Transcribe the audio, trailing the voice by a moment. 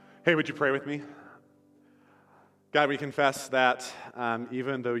Hey, would you pray with me? God, we confess that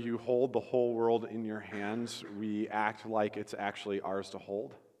even though you hold the whole world in your hands, we act like it's actually ours to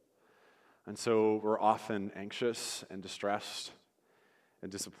hold. And so we're often anxious and distressed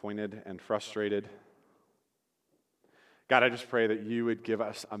and disappointed and frustrated. God, I just pray that you would give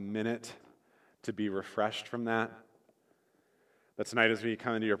us a minute to be refreshed from that. That tonight as we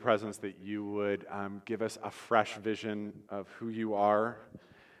come into your presence, that you would give us a fresh vision of who you are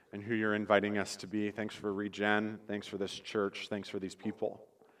and who you're inviting us to be. Thanks for Regen. Thanks for this church. Thanks for these people,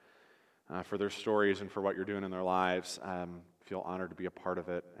 for their stories and for what you're doing in their lives. Feel honored to be a part of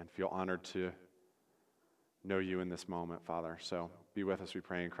it and feel honored to know you in this moment, Father. So be with us, we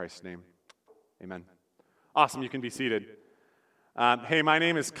pray in Christ's name. Amen. Awesome. You can be seated. Hey, my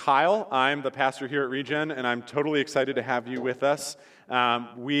name is Kyle. I'm the pastor here at Regen, and I'm totally excited to have you with us.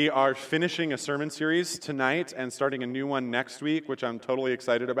 We are finishing a sermon series tonight and starting a new one next week, which I'm totally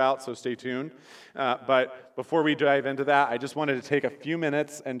excited about, so stay tuned. But before we dive into that, I just wanted to take a few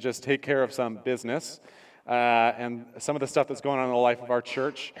minutes and just take care of some business and some of the stuff that's going on in the life of our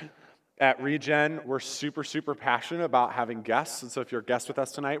church. At Regen, we're super passionate about having guests, and so if you're a guest with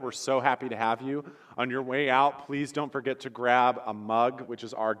us tonight, we're so happy to have you. On your way out, please don't forget to grab a mug, which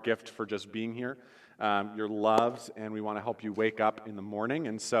is our gift for just being here. You're loved, and we want to help you wake up in the morning,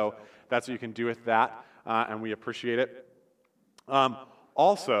 and so that's what you can do with that, and we appreciate it.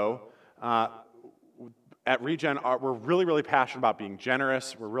 Also, at Regen, we're really passionate about being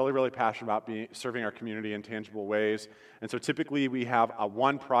generous. We're really passionate about serving our community in tangible ways. And so typically we have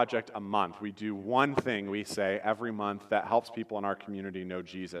one project a month. We do one thing, we say, every month that helps people in our community know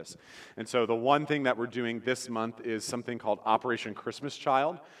Jesus. And so the one thing that we're doing this month is something called Operation Christmas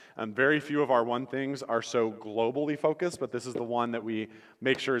Child. Very few of our one things are so globally focused, but this is the one that we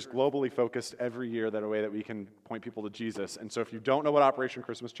make sure is globally focused every year, that a way that we can point people to Jesus. And so if you don't know what Operation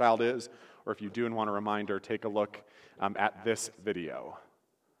Christmas Child is, or if you do and want a reminder, take a look at this video.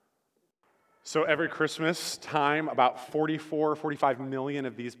 So every Christmas time, about 45 million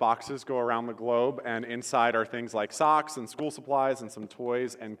of these boxes go around the globe, and inside are things like socks and school supplies and some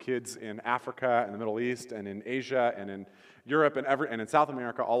toys, and kids in Africa and the Middle East and in Asia and in Europe and in South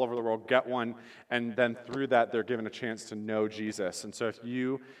America, all over the world, get one, and then through that, they're given a chance to know Jesus. And so if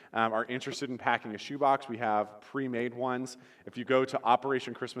you are interested in packing a shoebox, we have pre-made ones. If you go to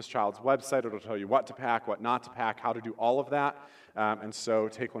Operation Christmas Child's website, it'll tell you what to pack, what not to pack, how to do all of that. And so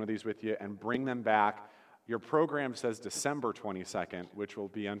take one of these with you and bring them back. Your program says December 22nd, which will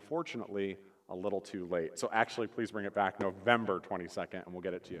be, unfortunately, a little too late. So actually, please bring it back November 22nd, and we'll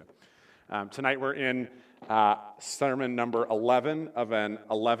get it to you. Tonight we're in sermon number 11 of an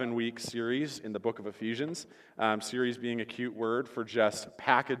 11-week series in the book of Ephesians. Series being a cute word for just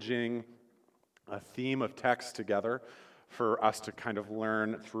packaging a theme of text together for us to kind of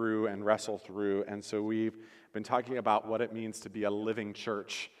learn through and wrestle through. And so we've been talking about what it means to be a living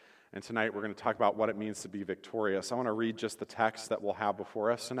church. And tonight we're going to talk about what it means to be victorious. I want to read just the text that we'll have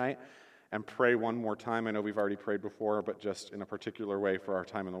before us tonight and pray one more time. I know we've already prayed before, but just in a particular way for our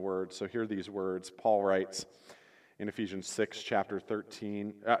time in the Word. So hear these words. Paul writes in Ephesians 6,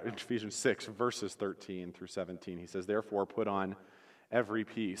 Ephesians 6, verses 13 through 17. He says, "Therefore put on every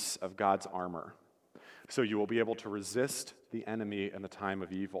piece of God's armor, so you will be able to resist the enemy in the time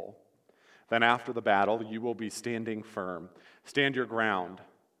of evil. Then after the battle, you will be standing firm. Stand your ground,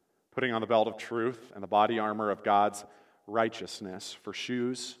 putting on the belt of truth and the body armor of God's righteousness. For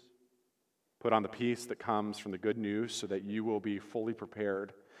shoes, put on the peace that comes from the good news so that you will be fully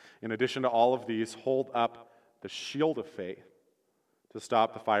prepared. In addition to all of these, hold up the shield of faith to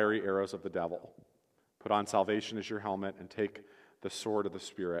stop the fiery arrows of the devil. Put on salvation as your helmet and take the sword of the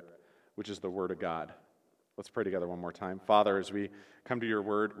Spirit, which is the word of God." Let's pray together one more time. Father, as we come to your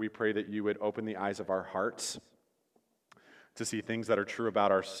word, we pray that you would open the eyes of our hearts to see things that are true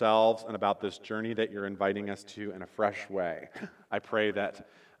about ourselves and about this journey that you're inviting us to in a fresh way. I pray that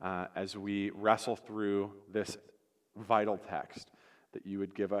as we wrestle through this vital text, that you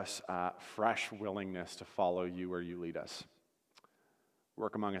would give us fresh willingness to follow you where you lead us.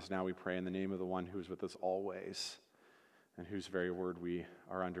 Work among us now, we pray, in the name of the one who is with us always and whose very word we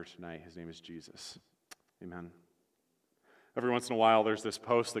are under tonight. His name is Jesus. Amen. Every once in a while, there's this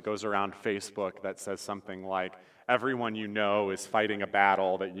post that goes around Facebook that says something like, "Everyone you know is fighting a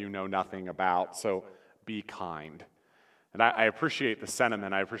battle that you know nothing about, so be kind." And I appreciate the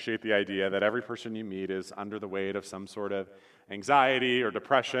sentiment. I appreciate the idea that every person you meet is under the weight of some sort of anxiety or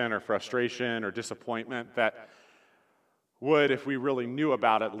depression or frustration or disappointment that would, if we really knew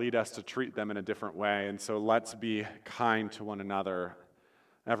about it, lead us to treat them in a different way. And so let's be kind to one another.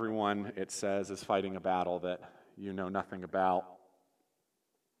 Everyone, it says, is fighting a battle that you know nothing about.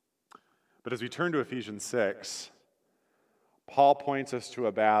 But as we turn to Ephesians 6, Paul points us to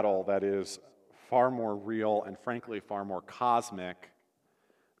a battle that is far more real and frankly far more cosmic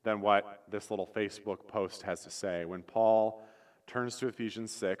than what this little Facebook post has to say. When Paul turns to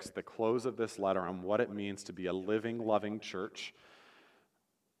Ephesians 6, the close of this letter, on what it means to be a living, loving church,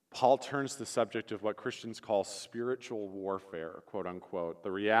 Paul turns to the subject of what Christians call spiritual warfare, quote unquote.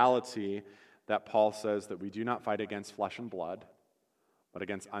 The reality that Paul says that we do not fight against flesh and blood, but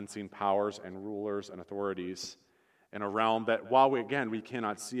against unseen powers and rulers and authorities in a realm that, while we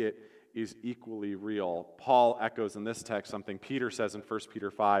cannot see it, is equally real. Paul echoes in this text something Peter says in 1 Peter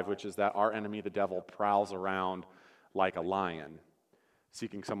 5, which is that our enemy, the devil, prowls around like a lion,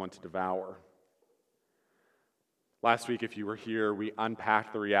 seeking someone to devour. Last week, if you were here, we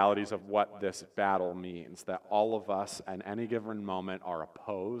unpacked the realities of what this battle means, that all of us at any given moment are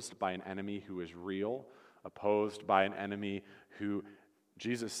opposed by an enemy who is real, opposed by an enemy who,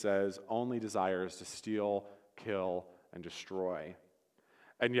 Jesus says, only desires to steal, kill, and destroy.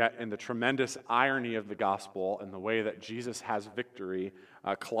 And yet, in the tremendous irony of the gospel and the way that Jesus has victory,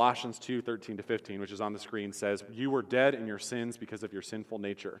 Colossians 2:13-15, which is on the screen, says, "You were dead in your sins because of your sinful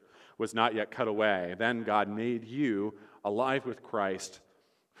nature, was not yet cut away. Then God made you alive with Christ,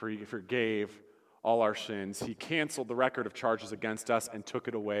 for he forgave all our sins. He canceled the record of charges against us and took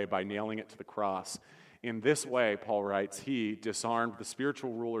it away by nailing it to the cross. In this way," Paul writes, "he disarmed the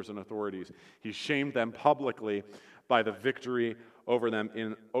spiritual rulers and authorities. He shamed them publicly by the victory over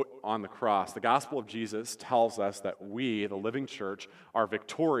them on the cross." The gospel of Jesus tells us that we, the living church, are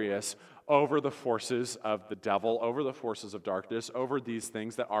victorious over the forces of the devil, over the forces of darkness, over these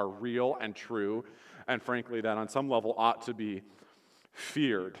things that are real and true, and frankly, that on some level ought to be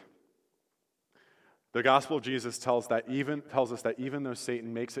feared. The gospel of Jesus tells us that even though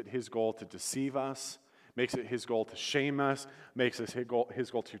Satan makes it his goal to deceive us, makes it his goal to shame us, makes it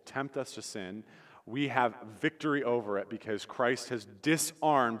his goal to tempt us to sin, we have victory over it because Christ has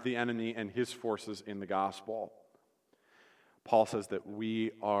disarmed the enemy and his forces in the gospel. Paul says that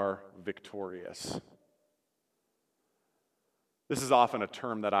we are victorious. This is often a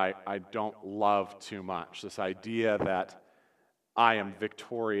term that I don't love too much, this idea that I am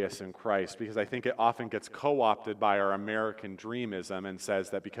victorious in Christ, because I think it often gets co-opted by our American dreamism and says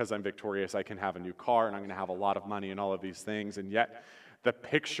that because I'm victorious, I can have a new car and I'm going to have a lot of money and all of these things, and yet the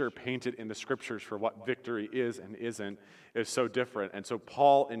picture painted in the scriptures for what victory is and isn't is so different. And so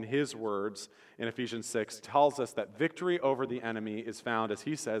Paul, in his words in Ephesians 6, tells us that victory over the enemy is found, as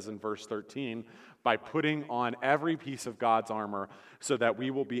he says in verse 13, by putting on every piece of God's armor so that we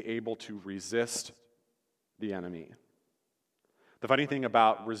will be able to resist the enemy. The funny thing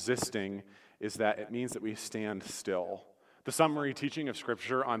about resisting is that it means that we stand still. The summary teaching of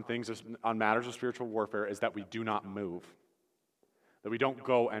Scripture on matters of spiritual warfare is that we do not move, that we don't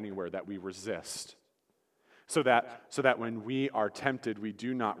go anywhere, that we resist. So that when we are tempted, we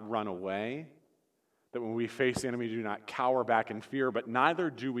do not run away, that when we face the enemy, we do not cower back in fear, but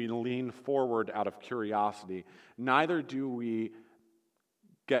neither do we lean forward out of curiosity, neither do we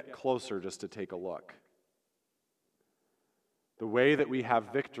get closer just to take a look. The way that we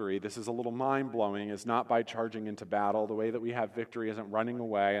have victory, this is a little mind-blowing, is not by charging into battle. The way that we have victory isn't running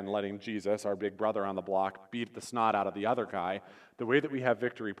away and letting Jesus, our big brother on the block, beat the snot out of the other guy. The way that we have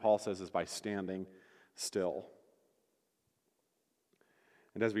victory, Paul says, is by standing still.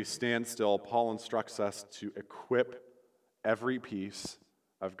 And as we stand still, Paul instructs us to equip every piece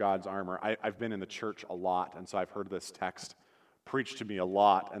of God's armor. I've been in the church a lot, and so I've heard this text preached to me a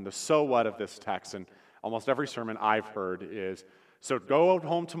lot. And the so what of this text, and almost every sermon I've heard is, so go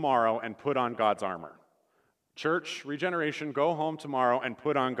home tomorrow and put on God's armor. Church, Regeneration, go home tomorrow and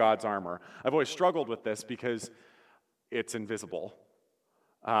put on God's armor. I've always struggled with this because it's invisible.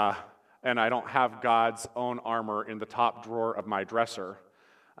 And I don't have God's own armor in the top drawer of my dresser.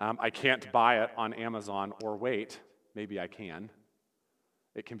 I can't buy it on Amazon or wait. Maybe I can.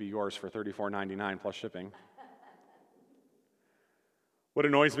 It can be yours for $34.99 plus shipping. What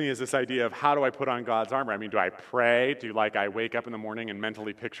annoys me is this idea of how do I put on God's armor? I mean, do I pray? I wake up in the morning and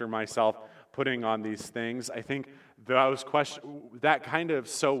mentally picture myself putting on these things? I think that kind of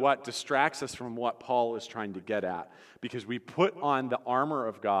so what distracts us from what Paul is trying to get at, because we put on the armor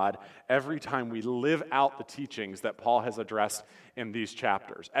of God every time we live out the teachings that Paul has addressed in these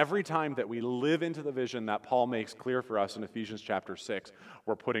chapters. Every time that we live into the vision that Paul makes clear for us in Ephesians chapter 6,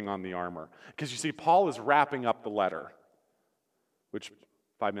 we're putting on the armor. Because you see, Paul is wrapping up the letter, which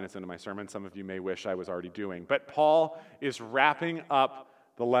 5 minutes into my sermon, some of you may wish I was already doing. But Paul is wrapping up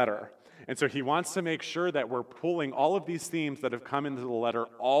the letter. And so he wants to make sure that we're pulling all of these themes that have come into the letter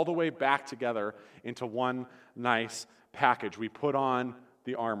all the way back together into one nice package. We put on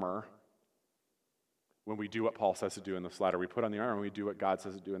the armor when we do what Paul says to do in this letter. We put on the armor and we do what God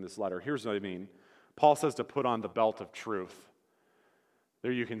says to do in this letter. Here's what I mean. Paul says to put on the belt of truth.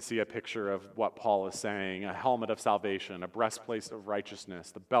 There you can see a picture of what Paul is saying: a helmet of salvation, a breastplate of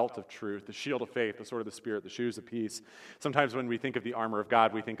righteousness, the belt of truth, the shield of faith, the sword of the Spirit, the shoes of peace. Sometimes when we think of the armor of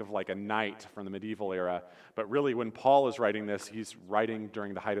God, we think of like a knight from the medieval era. But really, when Paul is writing this, he's writing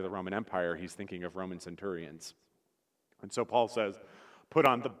during the height of the Roman Empire. He's thinking of Roman centurions. And so Paul says, put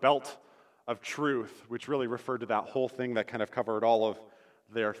on the belt of truth, which really referred to that whole thing that kind of covered all of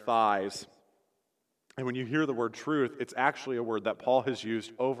their thighs. And when you hear the word truth, it's actually a word that Paul has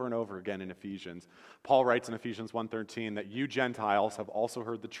used over and over again in Ephesians. Paul writes in Ephesians 1:13 that you Gentiles have also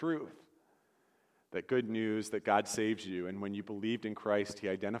heard the truth, that good news that God saves you, and when you believed in Christ, he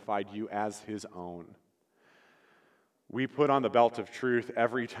identified you as his own. We put on the belt of truth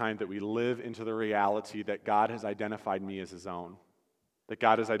every time that we live into the reality that God has identified me as his own, that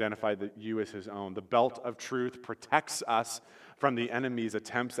God has identified you as his own. The belt of truth protects us from the enemy's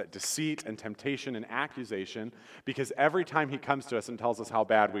attempts at deceit and temptation and accusation, because every time he comes to us and tells us how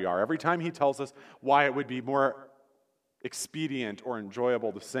bad we are, every time he tells us why it would be more expedient or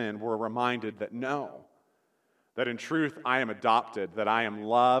enjoyable to sin, we're reminded that no, that in truth I am adopted, that I am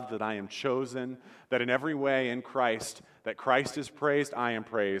loved, that I am chosen, that in every way in Christ, that Christ is praised, I am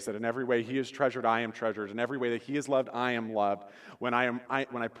praised, that in every way he is treasured, I am treasured, in every way that he is loved, I am loved. When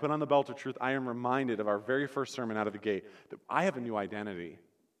I put on the belt of truth, I am reminded of our very first sermon out of the gate, that I have a new identity.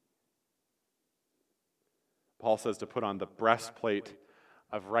 Paul says to put on the breastplate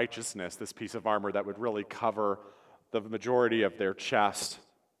of righteousness, this piece of armor that would really cover the majority of their chest.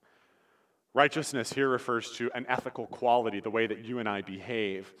 Righteousness here refers to an ethical quality, the way that you and I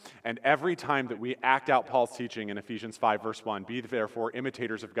behave. And every time that we act out Paul's teaching in Ephesians 5, verse 1, be therefore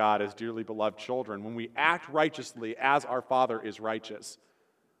imitators of God as dearly beloved children, when we act righteously as our Father is righteous,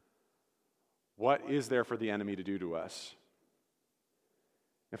 what is there for the enemy to do to us?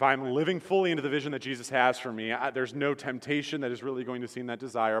 If I'm living fully into the vision that Jesus has for me, there's no temptation that is really going to seem that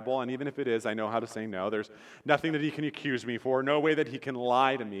desirable. And even if it is, I know how to say no. There's nothing that he can accuse me for, no way that he can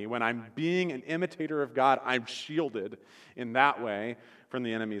lie to me. When I'm being an imitator of God, I'm shielded in that way from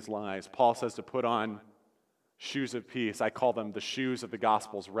the enemy's lies. Paul says to put on shoes of peace. I call them the shoes of the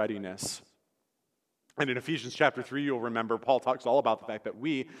gospel's readiness. And in Ephesians chapter 3, you'll remember, Paul talks all about the fact that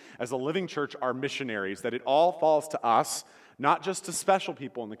we, as a living church, are missionaries, that it all falls to us, not just to special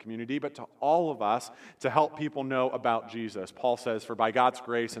people in the community, but to all of us to help people know about Jesus. Paul says, for by God's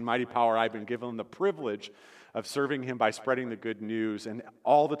grace and mighty power, I've been given the privilege of serving him by spreading the good news. And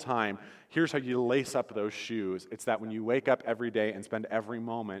all the time, here's how you lace up those shoes. It's that when you wake up every day and spend every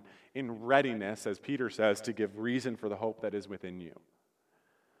moment in readiness, as Peter says, to give reason for the hope that is within you,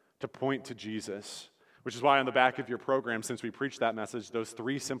 to point to Jesus. Which is why on the back of your program, since we preached that message, those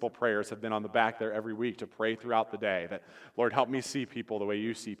 3 simple prayers have been on the back there every week to pray throughout the day. That, Lord, help me see people the way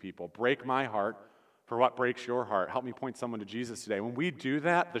you see people. Break my heart for what breaks your heart. Help me point someone to Jesus today. When we do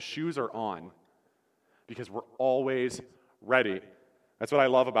that, the shoes are on because we're always ready. That's what I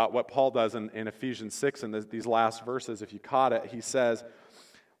love about what Paul does in Ephesians 6 and these last verses. If you caught it, he says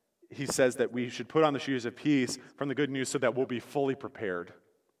that we should put on the shoes of peace from the good news so that we'll be fully prepared.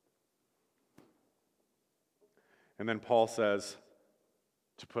 And then Paul says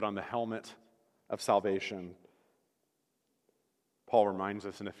to put on the helmet of salvation. Paul reminds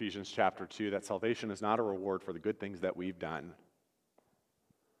us in Ephesians chapter 2 that salvation is not a reward for the good things that we've done,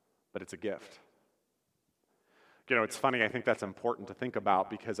 but it's a gift. You know, it's funny, I think that's important to think about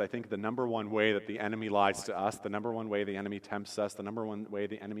because I think the number one way that the enemy lies to us, the number one way the enemy tempts us, the number one way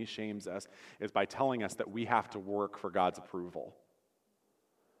the enemy shames us is by telling us that we have to work for God's approval.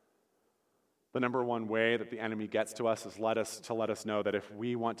 The number one way that the enemy gets to us is to let us know that if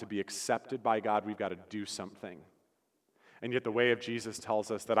we want to be accepted by God, we've got to do something. And yet the way of Jesus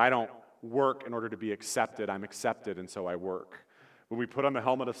tells us that I don't work in order to be accepted, I'm accepted and so I work. When we put on the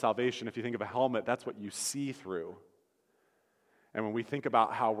helmet of salvation, if you think of a helmet, that's what you see through. And when we think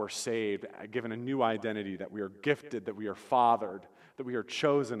about how we're saved, given a new identity, that we are gifted, that we are fathered, that we are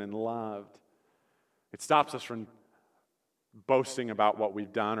chosen and loved, it stops us from boasting about what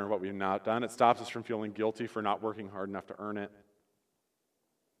we've done or what we've not done. It stops us from feeling guilty for not working hard enough to earn it.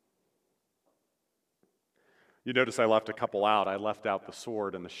 You notice I left a couple out. I left out the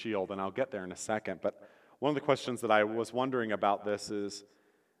sword and the shield, and I'll get there in a second. But one of the questions that I was wondering about this is,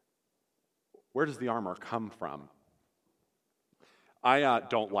 where does the armor come from? I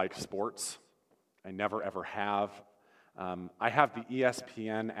don't like sports. I never, ever have. I have the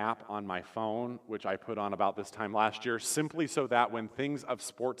ESPN app on my phone, which I put on about this time last year, simply so that when things of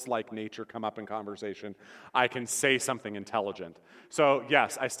sports-like nature come up in conversation, I can say something intelligent. So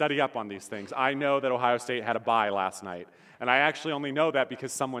yes, I study up on these things. I know that Ohio State had a bye last night, and I actually only know that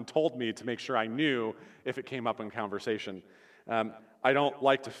because someone told me to make sure I knew if it came up in conversation. I don't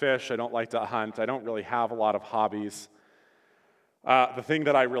like to fish. I don't like to hunt. I don't really have a lot of hobbies. The thing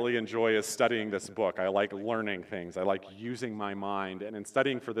that I really enjoy is studying this book. I like learning things. I like using my mind. And in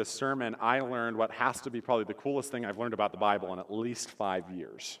studying for this sermon, I learned what has to be probably the coolest thing I've learned about the Bible in at least 5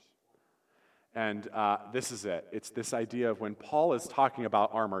 years. And this is it. It's this idea of when Paul is talking about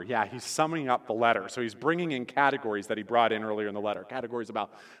armor, he's summing up the letter. So he's bringing in categories that he brought in earlier in the letter, categories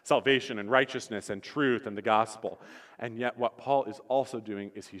about salvation and righteousness and truth and the gospel. And yet what Paul is also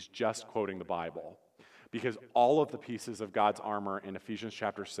doing is he's just quoting the Bible. Because all of the pieces of God's armor in Ephesians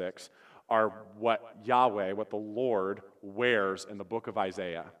chapter 6 are what Yahweh, what the Lord, wears in the book of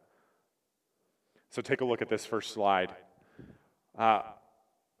Isaiah. So take a look at this first slide.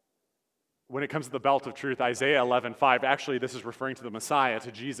 When it comes to the belt of truth, Isaiah 11:5, actually this is referring to the Messiah,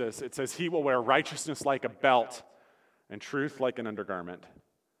 to Jesus. It says, "He will wear righteousness like a belt and truth like an undergarment."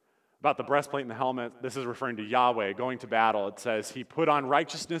 About the breastplate and the helmet, this is referring to Yahweh going to battle. It says, "He put on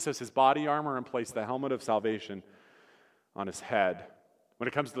righteousness as his body armor and placed the helmet of salvation on his head." When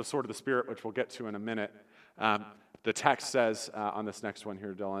it comes to the sword of the Spirit, which we'll get to in a minute, the text says on this next one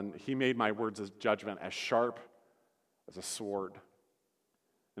here, Dylan, "He made my words of judgment as sharp as a sword."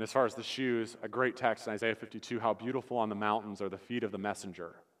 And as far as the shoes, a great text in Isaiah 52, "How beautiful on the mountains are the feet of the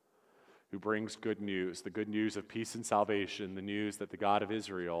messenger who brings good news," the good news of peace and salvation, the news that the God of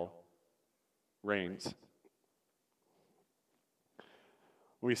Israel reigns.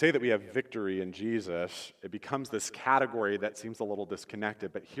 When we say that we have victory in Jesus, it becomes this category that seems a little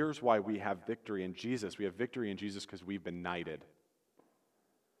disconnected, but here's why we have victory in Jesus. We have victory in Jesus because we've been knighted.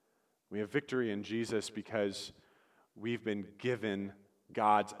 We have victory in Jesus because we've been given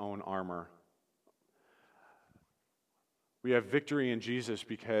God's own armor. We have victory in Jesus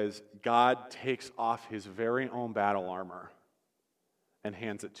because God takes off his very own battle armor and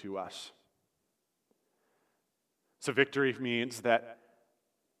hands it to us. So victory means that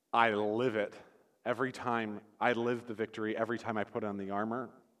I live it every time. I live the victory every time I put on the armor.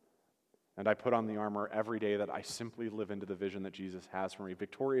 And I put on the armor every day that I simply live into the vision that Jesus has for me.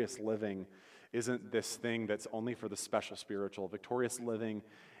 Victorious living isn't this thing that's only for the special spiritual. Victorious living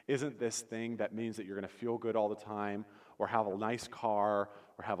isn't this thing that means that you're going to feel good all the time or have a nice car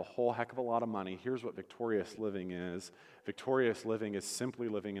or have a whole heck of a lot of money. Here's what victorious living is. Victorious living is simply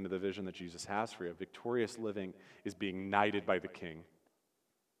living into the vision that Jesus has for you. Victorious living is being knighted by the King.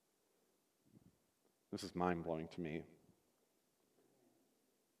 This is mind-blowing to me.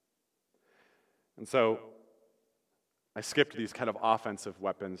 And so I skipped these kind of offensive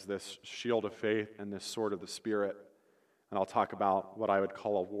weapons, this shield of faith and this sword of the Spirit. And I'll talk about what I would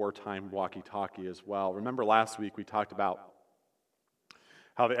call a wartime walkie-talkie as well. Remember last week we talked about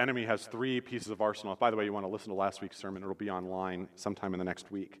how the enemy has 3 pieces of arsenal. By the way, you want to listen to last week's sermon, it'll be online sometime in the next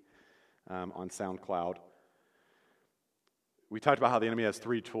week on SoundCloud. We talked about how the enemy has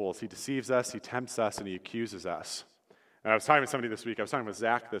 3 tools. He deceives us, he tempts us, and he accuses us. And I was talking with somebody this week, I was talking with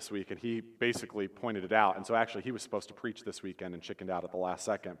Zach this week, and he basically pointed it out. And so actually he was supposed to preach this weekend and chickened out at the last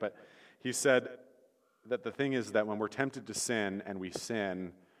second. But he said that the thing is that when we're tempted to sin and we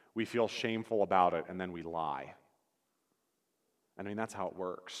sin, we feel shameful about it, and then we lie. I mean, that's how it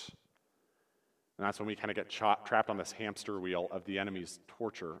works. And that's when we kind of get trapped on this hamster wheel of the enemy's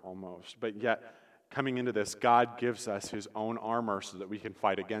torture almost. But yet, coming into this, God gives us his own armor so that we can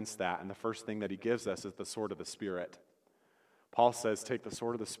fight against that. And the first thing that he gives us is the sword of the Spirit. Paul says, take the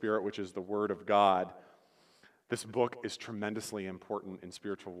sword of the Spirit, which is the word of God. This book is tremendously important in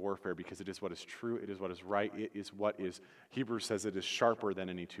spiritual warfare because it is what is true, it is what is right, it is what is, Hebrews says it is sharper than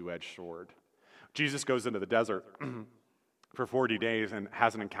any two-edged sword. Jesus goes into the desert for 40 days and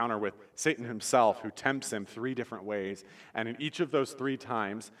has an encounter with Satan himself, who tempts him 3 different ways. And in each of those 3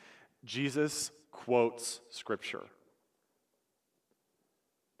 times, Jesus quotes Scripture.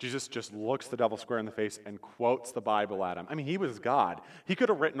 Jesus just looks the devil square in the face and quotes the Bible at him. I mean, he was God. He could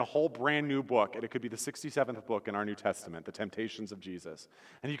have written a whole brand new book, and it could be the 67th book in our New Testament, The Temptations of Jesus.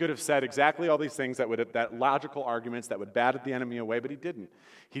 And he could have said exactly all these things that logical arguments that would bat the enemy away, but he didn't.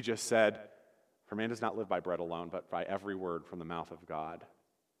 He just said, "For man does not live by bread alone, but by every word from the mouth of God."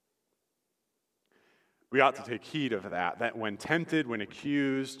 We ought to take heed of that when tempted, when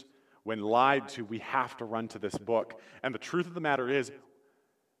accused, when lied to, we have to run to this book. And the truth of the matter is,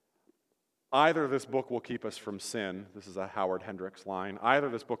 Either this book will keep us from sin. This is a Howard Hendricks line. Either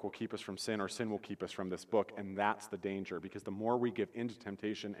this book will keep us from sin or sin will keep us from this book. And that's the danger, because the more we give into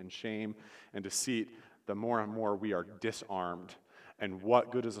temptation and shame and deceit, the more and more we are disarmed. And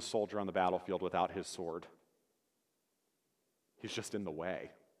what good is a soldier on the battlefield without his sword? He's just in the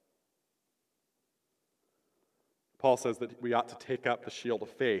way. Paul says that we ought to take up the shield of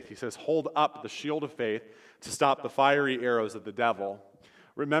faith. He says, hold up the shield of faith to stop the fiery arrows of the devil.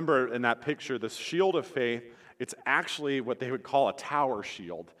 Remember in that picture, the shield of faith, it's actually what they would call a tower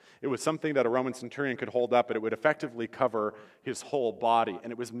shield. It was something that a Roman centurion could hold up, but it would effectively cover his whole body.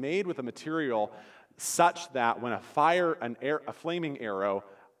 And it was made with a material such that when a flaming arrow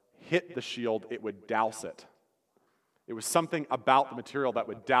hit the shield, it would douse it. It was something about the material that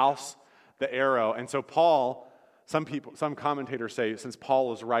would douse the arrow. And so Paul, some commentators say, since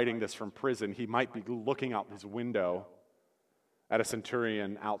Paul is writing this from prison, he might be looking out his window at a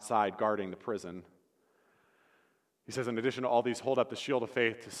centurion outside guarding the prison. He says, in addition to all these, hold up the shield of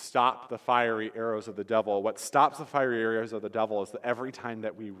faith to stop the fiery arrows of the devil. What stops the fiery arrows of the devil is that every time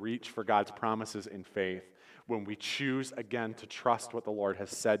that we reach for God's promises in faith, when we choose again to trust what the Lord has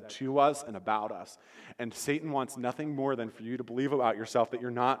said to us and about us. And Satan wants nothing more than for you to believe about yourself that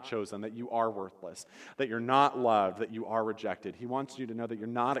you're not chosen, that you are worthless, that you're not loved, that you are rejected. He wants you to know that you're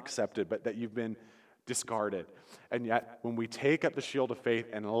not accepted, but that you've been discarded. And yet, when we take up the shield of faith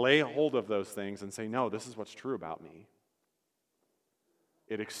and lay hold of those things and say, no, this is what's true about me,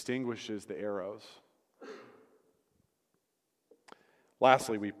 it extinguishes the arrows.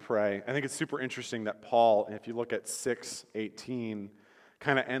 Lastly, we pray. I think it's super interesting that Paul, if you look at 6:18,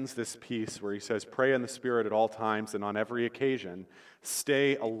 kind of ends this piece where he says, pray in the Spirit at all times and on every occasion.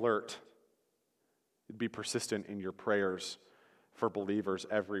 Stay alert. Be persistent in your prayers for believers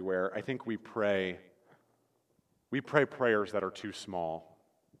everywhere. I think we pray prayers that are too small.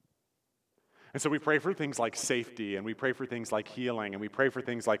 And so we pray for things like safety, and we pray for things like healing, and we pray for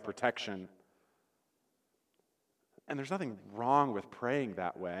things like protection. And there's nothing wrong with praying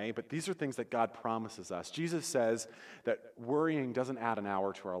that way, but these are things that God promises us. Jesus says that worrying doesn't add an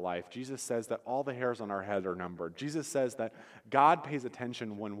hour to our life. Jesus says that all the hairs on our head are numbered. Jesus says that God pays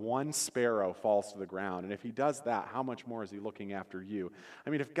attention when one sparrow falls to the ground. And if he does that, how much more is he looking after you? I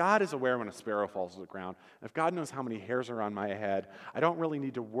mean, if God is aware when a sparrow falls to the ground, if God knows how many hairs are on my head, I don't really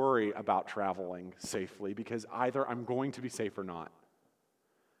need to worry about traveling safely, because either I'm going to be safe or not.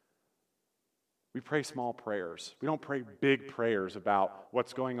 We pray small prayers. We don't pray big prayers about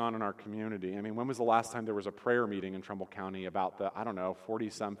what's going on in our community. I mean, when was the last time there was a prayer meeting in Trumbull County about the,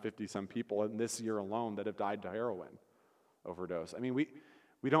 40-some, 50-some people in this year alone that have died to heroin overdose? I mean, we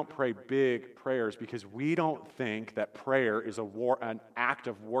don't pray big prayers because we don't think that prayer is an act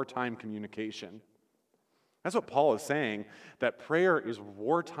of wartime communication. That's what Paul is saying, that prayer is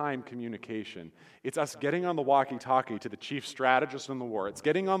wartime communication. It's us getting on the walkie-talkie to the chief strategist in the war. It's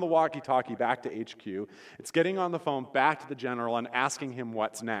getting on the walkie-talkie back to HQ. It's getting on the phone back to the general and asking him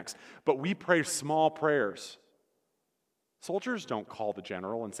what's next. But we pray small prayers. Soldiers don't call the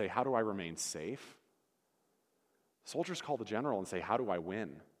general and say, how do I remain safe? Soldiers call the general and say, how do I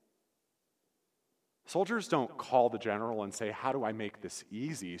win? Soldiers don't call the general and say, how do I make this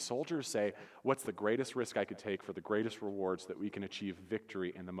easy? Soldiers say, what's the greatest risk I could take for the greatest rewards that we can achieve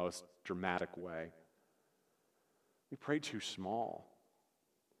victory in the most dramatic way? We pray too small.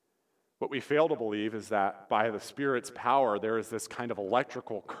 What we fail to believe is that by the Spirit's power, there is this kind of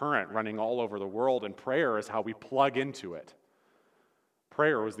electrical current running all over the world, and prayer is how we plug into it.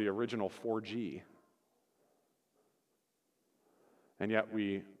 Prayer was the original 4G. And yet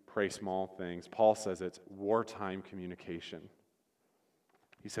we pray small things. Paul says it's wartime communication.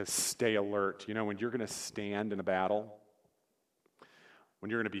 He says, stay alert. You know, when you're going to stand in a battle, when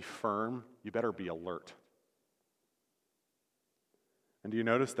you're going to be firm, you better be alert. And do you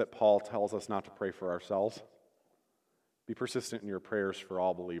notice that Paul tells us not to pray for ourselves? Be persistent in your prayers for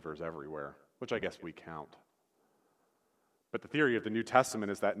all believers everywhere, which I guess we count. But the theory of the New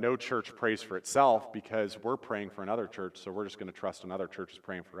Testament is that no church prays for itself because we're praying for another church, so we're just going to trust another church is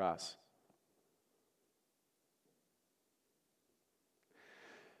praying for us.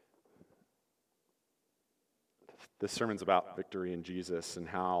 This sermon's about victory in Jesus and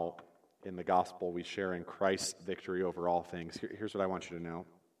how in the gospel we share in Christ's victory over all things. Here's what I want you to know.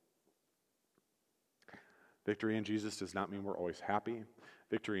 Victory in Jesus does not mean we're always happy.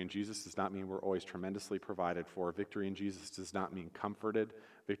 Victory in Jesus does not mean we're always tremendously provided for. Victory in Jesus does not mean comforted.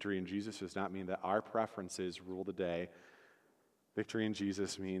 Victory in Jesus does not mean that our preferences rule the day. Victory in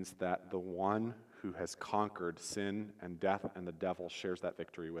Jesus means that the one who has conquered sin and death and the devil shares that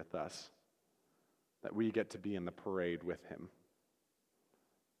victory with us. That we get to be in the parade with him.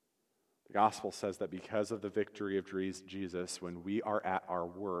 The gospel says that because of the victory of Jesus, when we are at our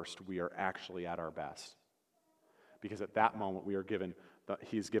worst, we are actually at our best. Because at that moment,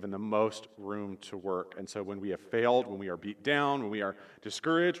 He's given the most room to work. And so when we have failed, when we are beat down, when we are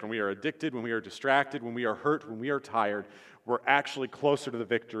discouraged, when we are addicted, when we are distracted, when we are hurt, when we are tired, we're actually closer to the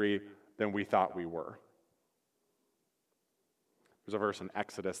victory than we thought we were. There's a verse in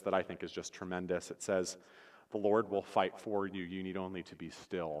Exodus that I think is just tremendous. It says, "The Lord will fight for you. You need only to be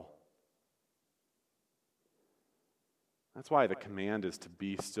still." That's why the command is to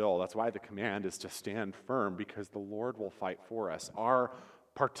be still. That's why the command is to stand firm, because the Lord will fight for us. Our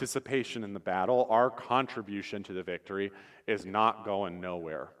participation in the battle, our contribution to the victory is not going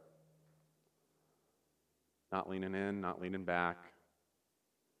nowhere. Not leaning in, not leaning back,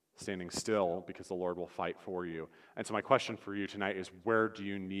 standing still because the Lord will fight for you. And so my question for you tonight is, where do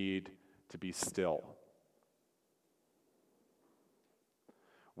you need to be still?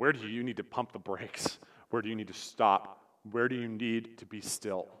 Where do you need to pump the brakes? Where do you need to stop? Where do you need to be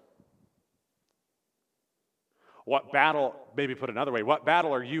still? What battle, maybe put another way, what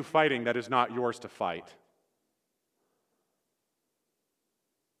battle are you fighting that is not yours to fight?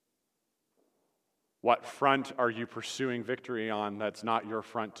 What front are you pursuing victory on that's not your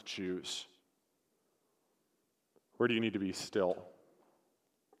front to choose? Where do you need to be still?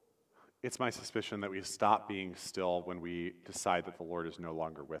 It's my suspicion that we stop being still when we decide that the Lord is no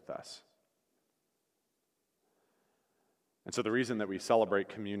longer with us. And so the reason that we celebrate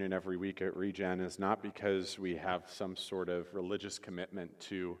communion every week at Regen is not because we have some sort of religious commitment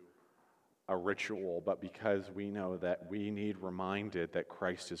to a ritual, but because we know that we need reminded that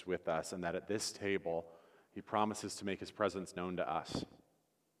Christ is with us and that at this table, He promises to make His presence known to us.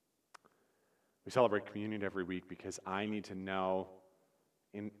 We celebrate communion every week because I need to know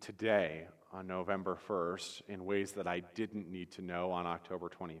today, on November 1st, in ways that I didn't need to know on October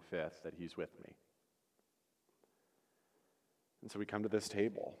 25th, that He's with me. And so we come to this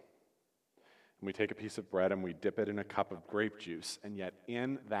table, and we take a piece of bread and we dip it in a cup of grape juice, and yet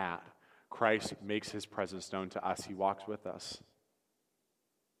in that, Christ makes His presence known to us. He walks with us,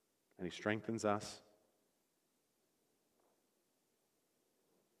 and He strengthens us,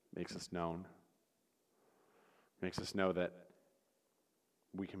 makes us known, makes us know that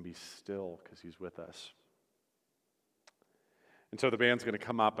we can be still because He's with us. And so the band's going to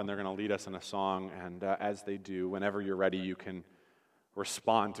come up and they're going to lead us in a song, and as they do, whenever you're ready, you can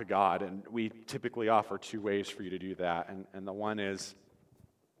respond to God. And we typically offer two ways for you to do that. And the one is,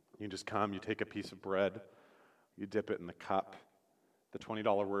 you just come, you take a piece of bread, you dip it in the cup. The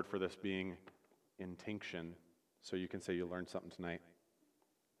 $20 word for this being intinction, so you can say you learned something tonight.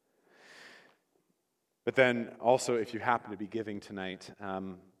 But then also, if you happen to be giving tonight,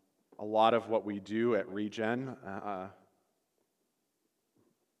 a lot of what we do at Regen,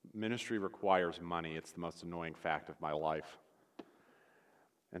 ministry requires money. It's the most annoying fact of my life.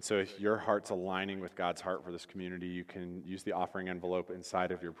 And so if your heart's aligning with God's heart for this community, you can use the offering envelope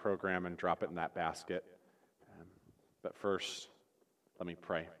inside of your program and drop it in that basket. But first, let me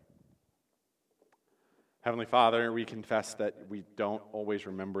pray. Heavenly Father, we confess that we don't always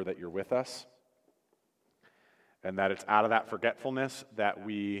remember that You're with us, and that it's out of that forgetfulness that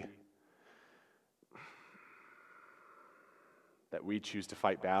we choose to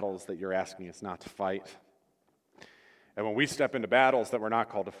fight battles that You're asking us not to fight. And when we step into battles that we're not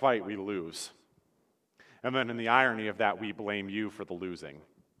called to fight, we lose. And then in the irony of that, we blame You for the losing.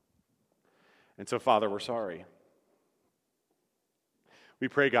 And so, Father, we're sorry. We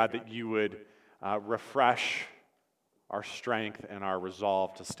pray, God, that You would refresh our strength and our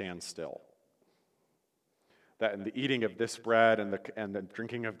resolve to stand still. That in the eating of this bread and the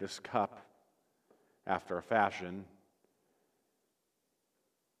drinking of this cup, after a fashion,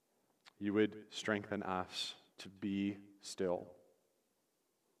 You would strengthen us to be still.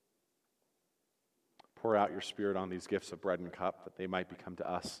 Pour out Your Spirit on these gifts of bread and cup, that they might become to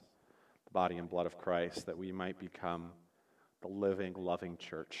us the body and blood of Christ, that we might become the living, loving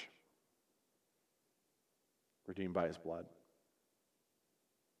church, redeemed by His blood.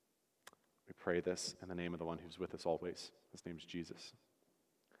 We pray this in the name of the one who's with us always. His name is Jesus.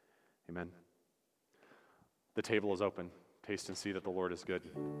 Amen. The table is open. Taste and see that the Lord is good.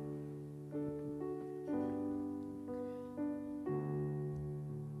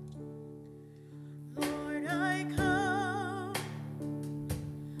 Lord, I come,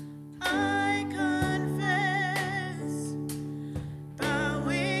 I confess,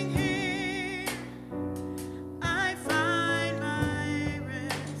 bowing here, I find my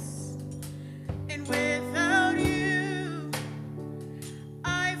rest, and without You,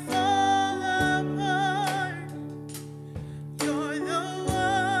 I fall apart. You're the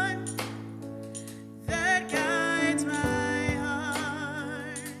one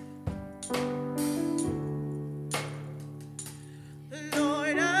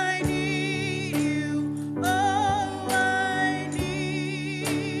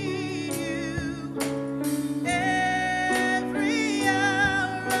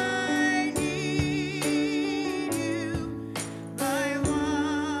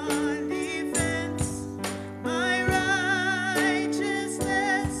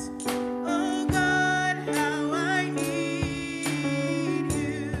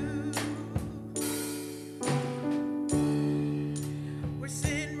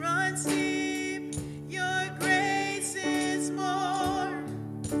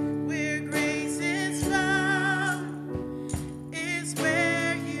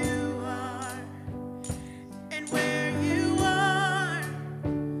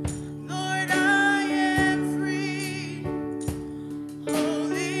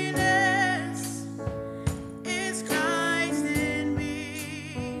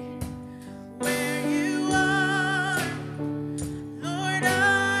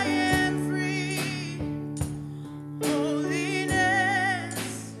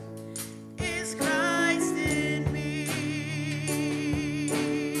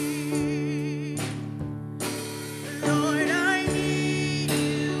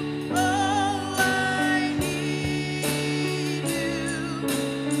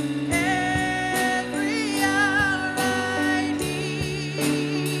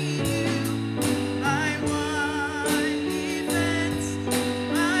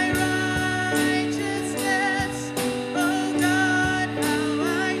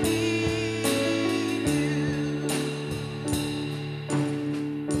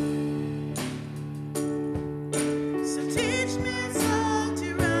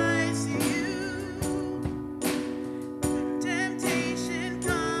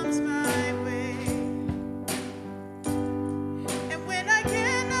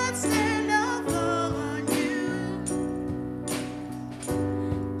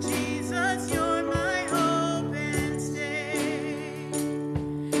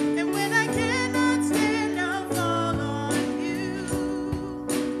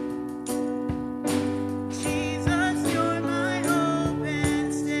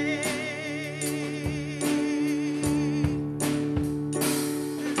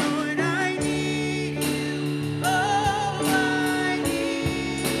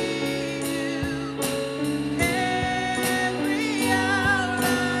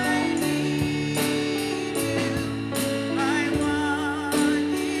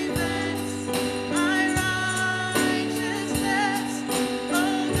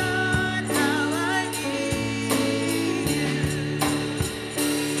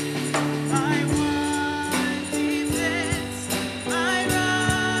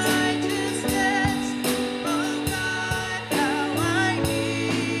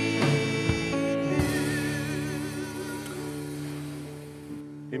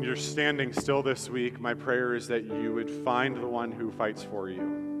in your standing still this week, my prayer is that you would find the one who fights for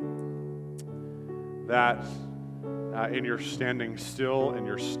you. That in your standing still and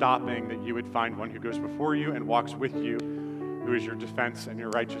your stopping, that you would find one who goes before you and walks with you, who is your defense and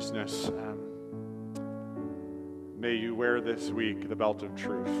your righteousness. May you wear this week the belt of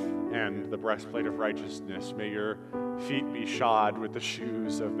truth and the breastplate of righteousness. May your feet be shod with the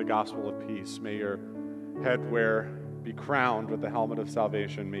shoes of the gospel of peace. May your head be crowned with the helmet of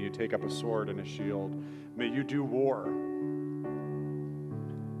salvation. May you take up a sword and a shield. May you do war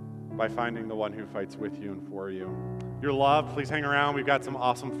by finding the one who fights with you and for you. You're loved. Please hang around. We've got some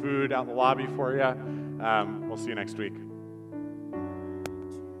awesome food out in the lobby for you. We'll see you next week.